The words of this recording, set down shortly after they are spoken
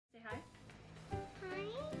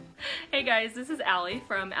Hi guys, this is Allie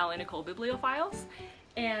from Allie Nicole Bibliophiles,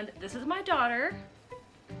 and this is my daughter.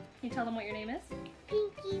 Can you tell them what your name is?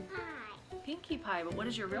 Pinkie Pie. Pinkie Pie, but what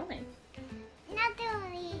is your real name?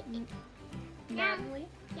 Natalee. Natalee?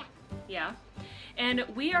 Yeah. Yeah. And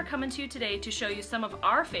we are coming to you today to show you some of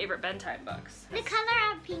our favorite bedtime books. The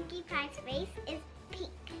color of Pinkie Pie's face is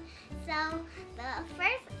pink. So the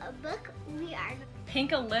first book we are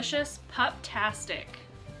Pinkalicious Pup-tastic.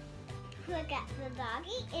 look at the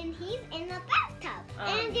doggy, and he's in the bathtub.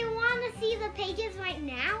 And do you want to see the pages right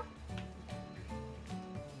now?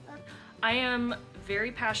 I am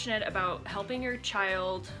very passionate about helping your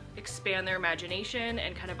child expand their imagination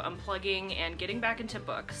and kind of unplugging and getting back into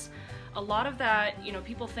books. A lot of that, you know,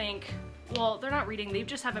 people think, well, they're not reading, they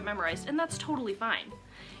just have it memorized, and that's totally fine.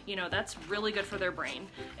 You know, that's really good for their brain.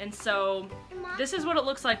 And so this is what it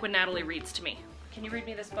looks like when Natalie reads to me. Can you read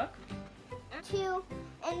me this book?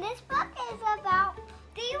 And this book is about,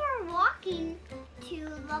 they were walking to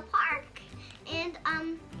the park, and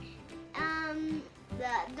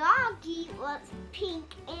the doggy was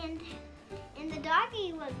pink, and the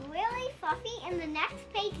doggy was really fluffy. In the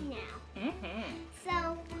next page now.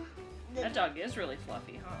 So that dog is really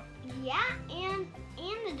fluffy, huh? Yeah, and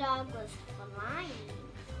the dog was flying.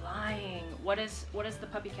 Flying. What is the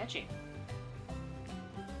puppy catching?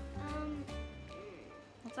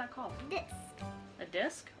 What's that called? This. A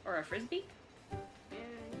disc or a frisbee?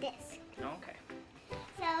 This. Okay.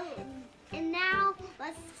 So, and now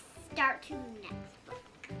let's start to the next book.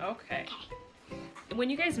 Okay. When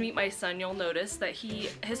you guys meet my son, you'll notice that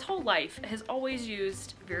his whole life has always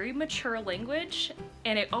used very mature language,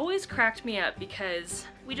 and it always cracked me up because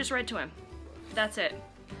we just read to him. That's it.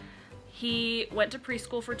 He went to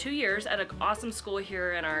preschool for 2 years at an awesome school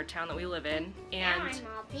here in our town that we live in, and now I'm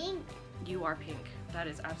all pink. You are pink. That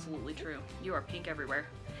is absolutely true. You are pink everywhere.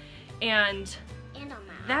 And on my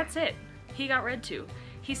that's it. He got read to.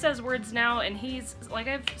 He says words now, and he's, like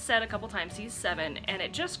I've said a couple times, he's 7, and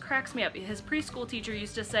it just cracks me up. His preschool teacher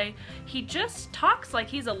used to say, he just talks like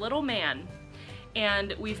he's a little man.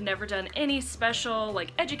 And we've never done any special,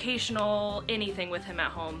 like, educational anything with him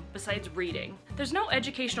at home besides reading. There's no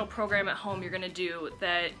educational program at home you're gonna do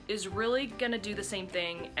that is really gonna do the same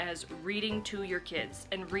thing as reading to your kids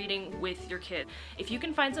and reading with your kid. If you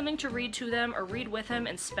can find something to read to them or read with them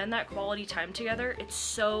and spend that quality time together, it's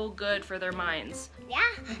so good for their minds. Yeah,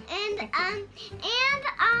 and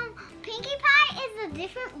Pinkie Pie is a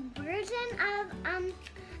different version of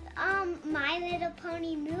My Little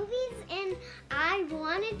Pony movies, and I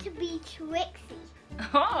wanted to be Trixie.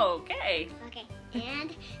 Oh, okay. Okay,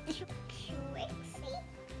 and Trixie.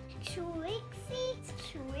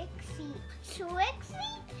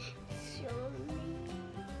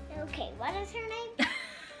 Okay, what is her name?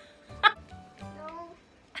 No,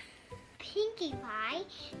 Pinkie Pie,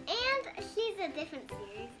 and she's a different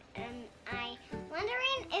series, and I'm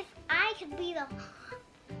wondering if I could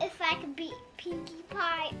be Pinkie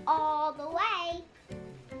Pie all the way.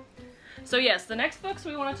 So yes, the next books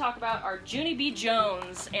we want to talk about are Junie B.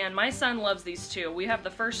 Jones, and my son loves these too. We have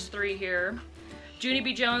the first 3 here. Junie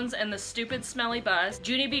B. Jones and the Stupid Smelly Bus,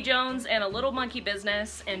 Junie B. Jones and A Little Monkey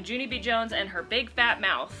Business, and Junie B. Jones and Her Big Fat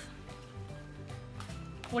Mouth.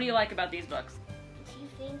 What do you like about these books? She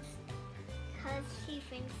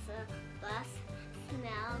thinks the bus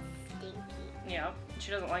smells stinky. Yeah,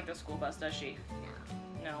 she doesn't like the school bus, does she?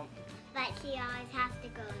 No. No. But she always has to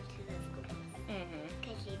go to the school bus.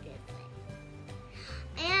 Because she did it.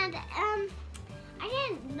 And, I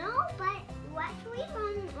didn't know, but let's read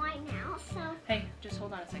one right now, so. Hey, just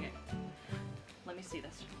hold on a second. Let me see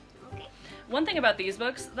this. Okay. One thing about these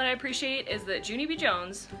books that I appreciate is that Junie B.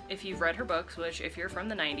 Jones, if you've read her books, which if you're from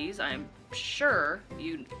the 90s, I'm sure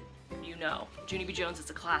you know. Junie B. Jones is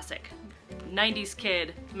a classic. 90s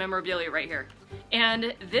kid memorabilia right here.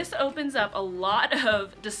 And this opens up a lot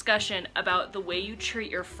of discussion about the way you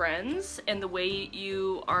treat your friends and the way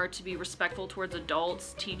you are to be respectful towards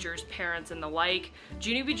adults, teachers, parents, and the like.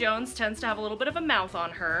 Junie B. Jones tends to have a little bit of a mouth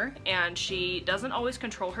on her, and she doesn't always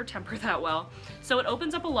control her temper that well. So it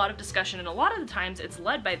opens up a lot of discussion, and a lot of the times it's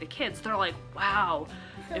led by the kids. They're like, wow.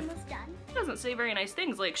 It's almost done. She doesn't say very nice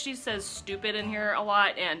things. Like, she says stupid in here a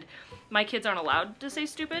lot, and my kids aren't allowed to say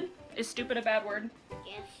stupid. Is stupid a bad word?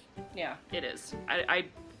 Yes. Yeah, it is. I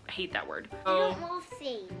hate that word. I don't love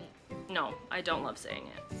saying it. No, I don't love saying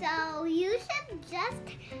it. So you should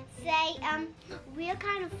just say real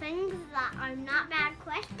kind of things that are not bad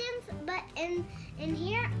questions, but in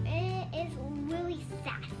here it is really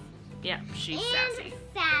sassy. Yeah, she's and sassy.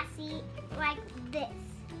 Sassy like this.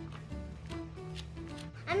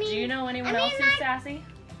 I mean, do you know anyone else who's sassy?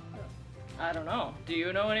 I don't know. Do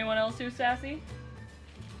you know anyone else who's sassy?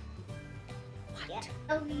 What?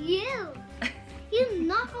 Oh, you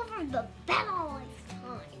knock over the bed all these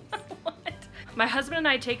times. What? My husband and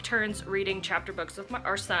I take turns reading chapter books with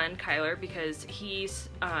our son, Kyler, because he's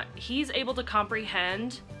able to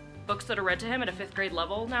comprehend books that are read to him at a 5th grade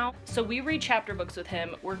level now. So we read chapter books with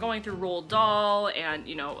him. We're going through Roald Dahl, and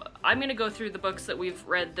you know, I'm gonna go through the books that we've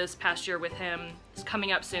read this past year with him. It's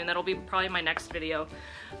coming up soon. That'll be probably my next video.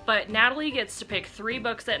 But Natalie gets to pick 3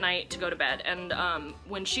 books at night to go to bed, and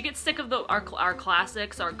when she gets sick of our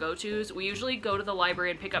classics, our go-tos, we usually go to the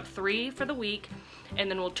library and pick up 3 for the week, and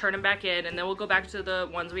then we'll turn them back in, and then we'll go back to the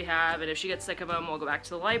ones we have, and if she gets sick of them, we'll go back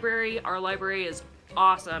to the library. Our library is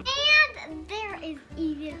awesome. And there is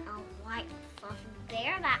even a white fluffy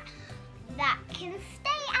bear that can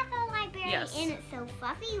stay at the library. Yes. And it's so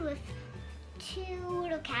fluffy with 2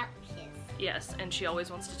 little couches. Yes, and she always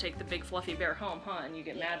wants to take the big fluffy bear home, huh? And you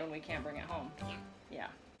get mad when we can't bring it home. Yeah.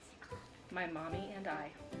 My Mommy and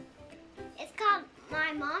I. It's called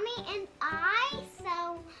My Mommy and I,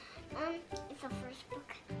 so it's the first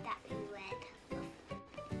book that we read.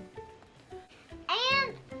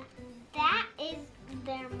 And that is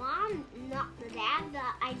their mom, not the dad,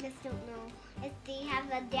 but I just don't know if they have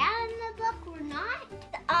a dad in the book or not.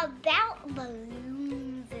 About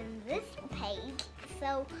balloons in this page,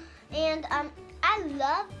 so, and I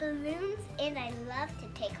love balloons and I love to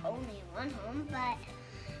take only one home, but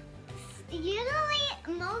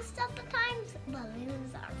usually most of the times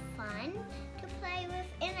balloons are fun to play with,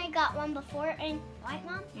 and I got one before, and right,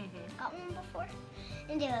 Mom? Got one before,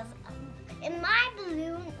 and it was, and my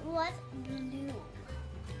balloon was blue.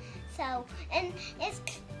 So, and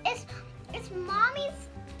it's Mommy's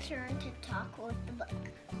turn to talk with the book.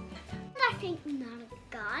 I think Nana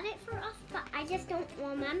got it for us, but I just don't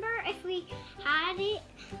remember if we had it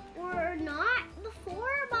or not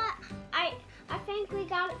before, but I think we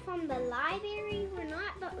got it from the library or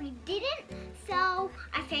not, but we didn't, so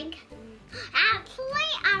I think, actually,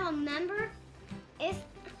 I remember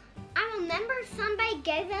somebody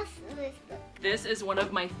gave us this book. This is one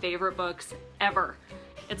of my favorite books ever.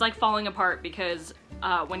 It's like falling apart because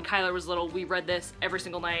when Kyler was little, we read this every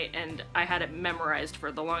single night, and I had it memorized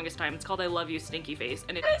for the longest time. It's called I Love You, Stinky Face,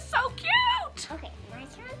 and it is so cute! Okay, my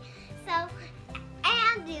turn. So,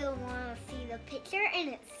 and you want to see the picture, and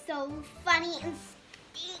it's so funny and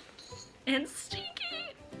stinky. And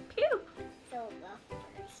stinky! Pew! So the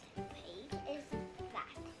first page is that.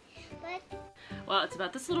 But well, it's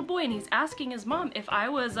about this little boy, and he's asking his mom, if I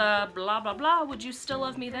was a blah blah blah, would you still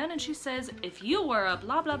love me then? And she says, if you were a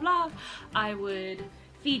blah blah blah, I would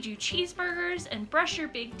feed you cheeseburgers and brush your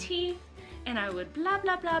big teeth, and I would blah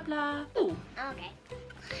blah blah blah. Ooh. okay.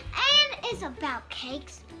 And it's about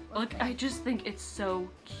cakes. Look, I just think it's so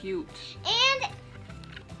cute. And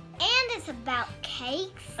it's about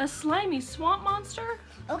cakes. A slimy swamp monster?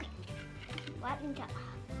 Okay. Let me get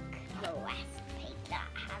the last page that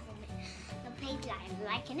has the page that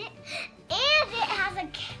I like in it. And it has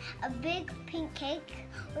a big pink cake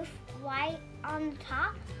with white on the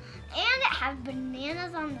top. And it has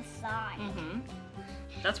bananas on the side.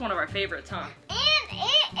 That's one of our favorites, huh? And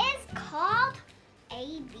it is called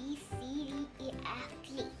A, B, C, D, E, F,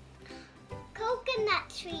 G. Coconut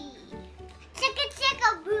tree. Chicka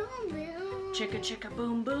chicka boom boom. Chicka chicka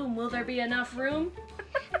boom boom. Will there be enough room?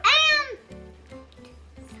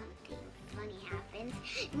 Something funny happens.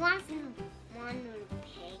 You want to see one little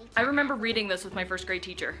page? I remember reading this with my 1st grade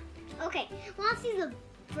teacher. Okay, want to see the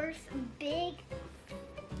first big.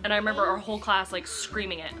 And I remember our whole class like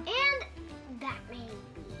screaming it. And that made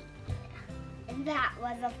me. And that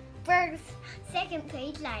was the second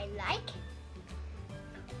page that I like.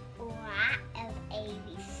 Lot of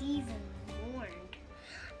ABCs and more.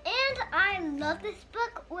 And I love this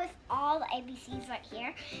book with all the ABCs right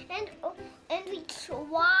here. And we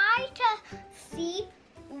try to see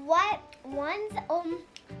what ones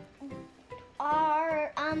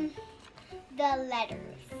are the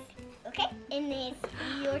letters. Okay? And it's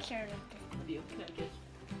your turn.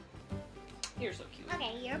 You're so cute.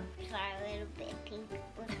 Okay, you're a little bit pink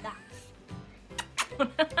with dots.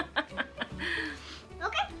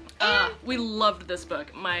 Okay. We loved this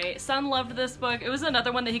book. My son loved this book. It was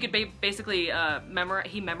another one that he could basically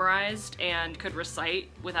memorized and could recite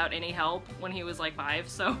without any help when he was like 5.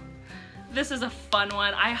 So this is a fun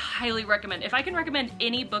one. I highly recommend. If I can recommend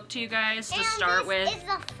any book to you guys to start with,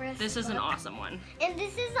 this is an awesome one. And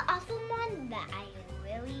this is an awesome one that I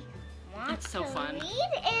really want It's so to fun.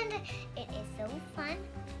 read, and it is so fun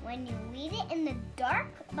when you read it in the dark.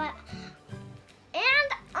 But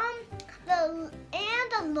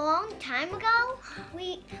and a long time ago,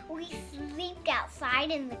 we slept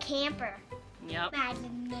outside in the camper. Yep.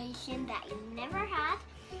 imagination that you never had.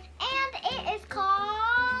 And it is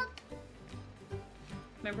called...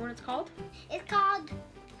 Remember what it's called? It's called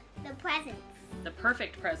The Presents. The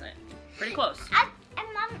Perfect Present. Pretty close. And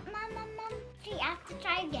Mom, she asked to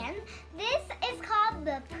try again. This is called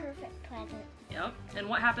The Perfect Present. Yep. And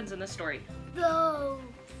what happens in this story? The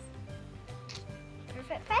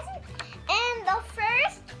Perfect Present. And the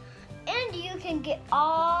first, and you can get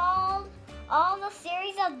all the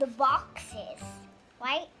series of the boxes,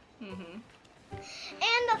 right? Mm-hmm.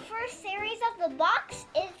 And the first series of the box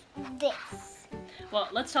is this. Well,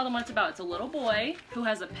 let's tell them what it's about. It's a little boy who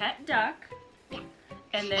has a pet duck. Yeah.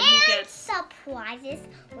 And then and he gets surprises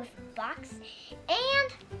with box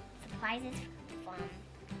and surprises from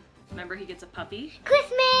remember he gets a puppy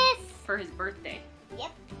Christmas for his birthday.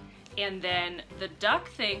 Yep. And then the duck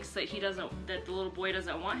thinks that that the little boy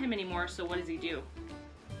doesn't want him anymore, so what does he do?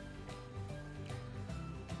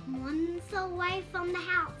 Runs away from the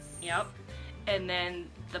house. Yep. And then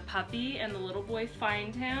the puppy and the little boy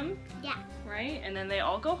find him. Yeah. Right? And then they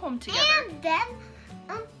all go home together. And then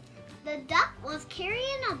the duck was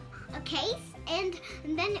carrying a case and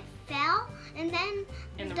then it fell and then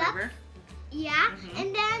In the duck, river? Yeah. Mhm.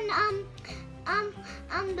 And then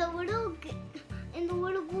the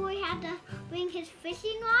little boy had to bring his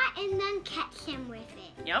fishing rod and then catch him with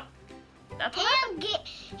it. Yep. That's what And get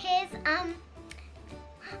his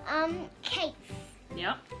case.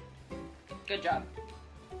 Yep. Good job.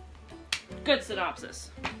 Good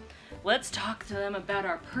synopsis. Let's talk to them about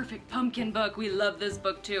our Perfect Pumpkin book. We love this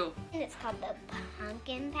book too. And it's called the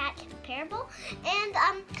Pumpkin Patch Parable. And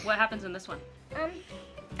What happens in this one?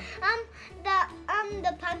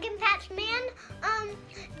 the Pumpkin Patch Man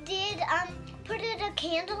did put a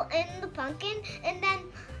candle in the pumpkin and then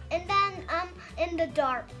in the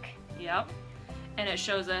dark. Yep. And it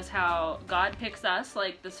shows us how God picks us,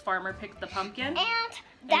 like this farmer picked the pumpkin. And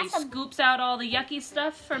And that's he scoops out all the yucky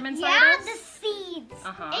stuff from inside us. the seeds.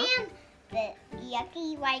 Uh-huh. And the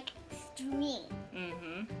yucky stream.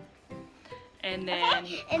 Mm-hmm. And then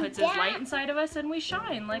he and puts his that- light inside of us and we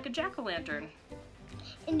shine like a jack-o'-lantern.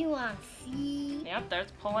 And you want to see. Yep,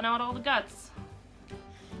 that's pulling out all the guts.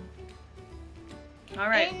 All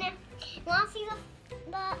right. And you want to see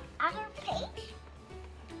the other page?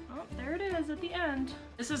 Oh, there it is at the end.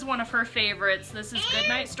 This is one of her favorites. This is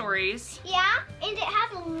Goodnight Stories. Yeah, and it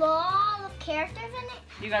has a lot of characters in it.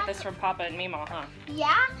 You got this from Papa and Mima, huh?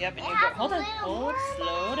 Yeah. Yep, and it you has go, hold on, a little hold,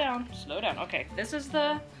 mermaid. slow down. Okay, this is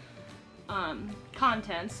the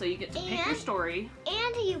contents, so you get to pick your And- story.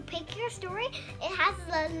 And you pick your story. It has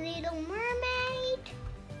a little mermaid.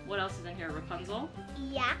 What else is in here? Rapunzel,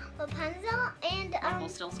 Yeah, Rapunzel and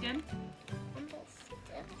Rumpelstiltskin.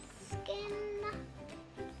 Rumpelstiltskin.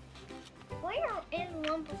 Where is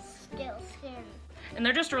Rumpelstiltskin? And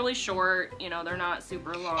they're just really short, you know, they're not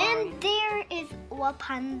super long. And there is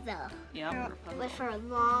Rapunzel. Yep, her- Rapunzel. with her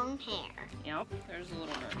long hair. Yep, there's a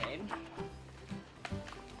little mermaid.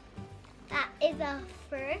 That is the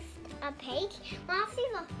first page. Want to see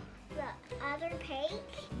the other page?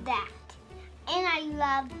 That. And I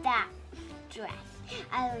love that dress.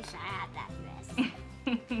 I wish I had that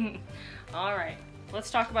dress. All right, let's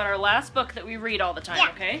talk about our last book that we read all the time,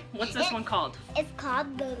 Yeah. okay? What's this one called? It's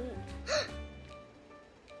called the...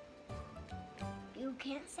 You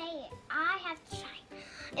can't say it. I have to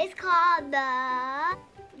try. It's called the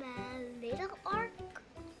Little Ark.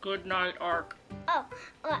 Goodnight Ark. Oh,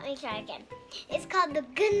 let me try again. It's called the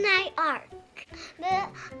Goodnight Ark. It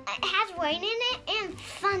has rain in it and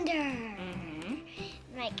thunder.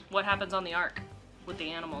 Mm-hmm. Like What happens on the ark with the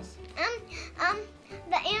animals?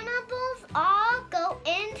 the animals all go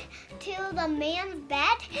into the man's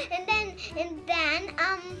bed and then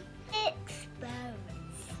it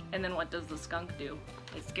explodes. And then what does the skunk do?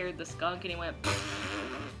 It scared the skunk and he went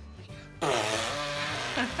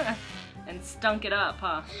and stunk it up,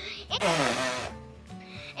 huh?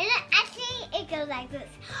 And it goes like this.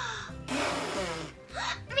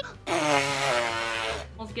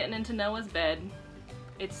 Animals getting into Noah's bed.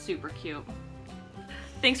 It's super cute.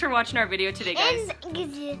 Thanks for watching our video today, guys. And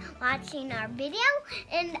give you watching our video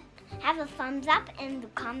and have a thumbs up in the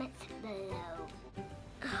comments below.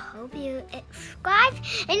 I hope you subscribe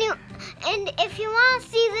and if you want to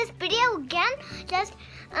see this video again, just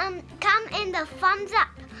come in the thumbs up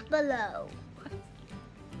below.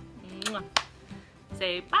 Mwah.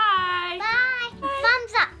 Say bye. Bye.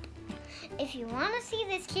 Thumbs up. If you want to see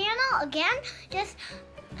this channel again, just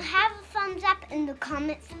have a thumbs up in the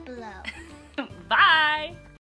comments below. Bye.